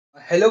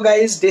Hello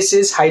guys, this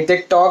is High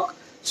Tech Talk.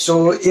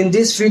 So in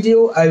this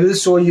video, I will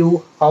show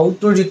you how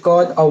to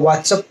record a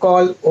WhatsApp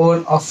call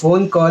or a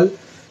phone call.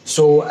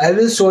 So I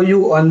will show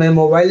you on my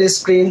mobile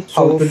screen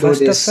how So to do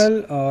first of this.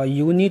 all,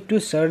 you need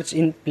to search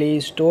in Play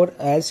Store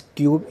as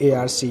Cube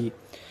ARC.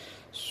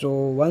 So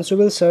once you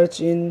will search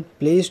in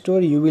Play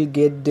Store, you will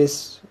get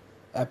this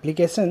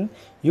application.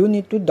 You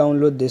need to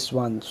download this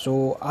one.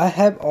 So I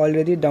have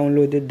already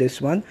downloaded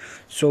this one.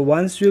 So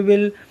once you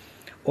will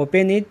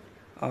open it,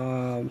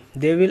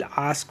 they will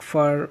ask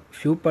for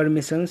few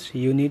permissions.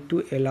 You need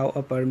to allow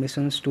a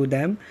permissions to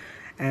them,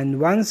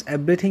 and once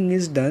everything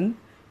is done,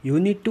 you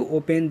need to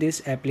open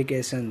this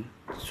application.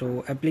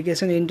 So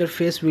application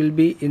interface will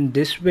be in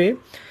this way.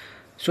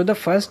 So the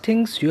first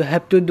things you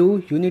have to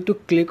do, you need to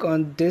click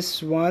on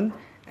this one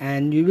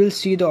and you will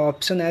see the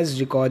option as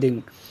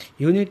recording.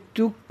 You need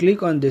to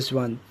click on this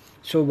one.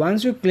 So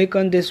once you click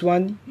on this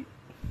one,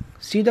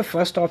 see the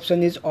first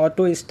option is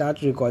auto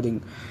start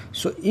recording.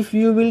 So if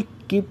you will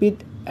keep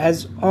it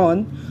as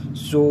on,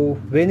 so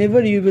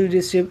whenever you will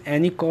receive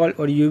any call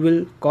or you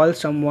will call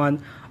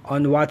someone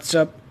on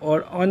WhatsApp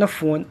or on a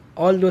phone,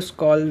 all those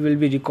calls will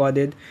be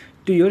recorded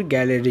to your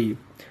gallery.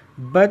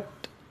 But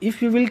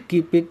if you will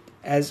keep it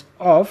as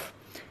off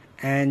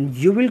and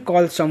you will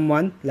call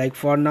someone, like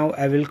for now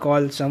I will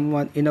call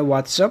someone in a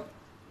WhatsApp,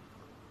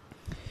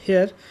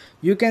 here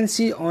you can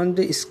see on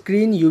the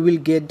screen you will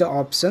get the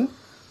option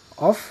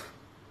of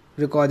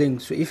recording.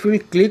 So if you will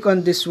click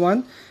on this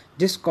one,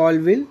 this call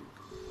will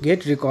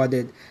get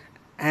recorded,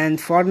 and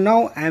for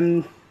now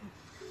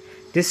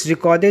this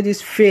recorded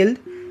is failed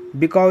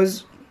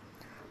because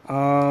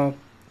I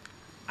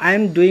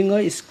am doing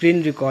a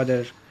screen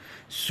recorder.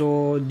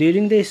 So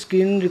during the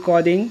screen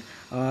recording,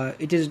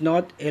 it is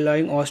not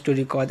allowing us to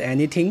record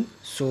anything.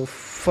 So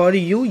for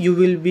you, you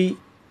will be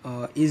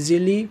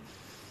easily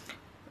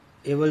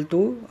able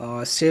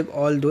to save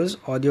all those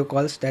audio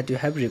calls that you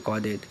have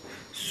recorded.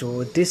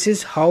 So this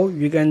is how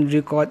you can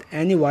record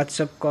any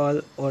WhatsApp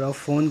call or a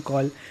phone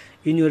call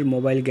in your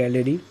mobile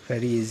gallery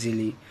very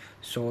easily.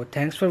 So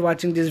thanks for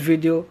watching this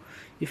video.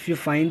 If you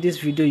find this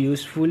video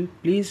useful,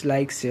 please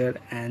like, share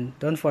and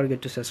don't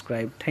forget to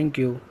subscribe. Thank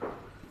you.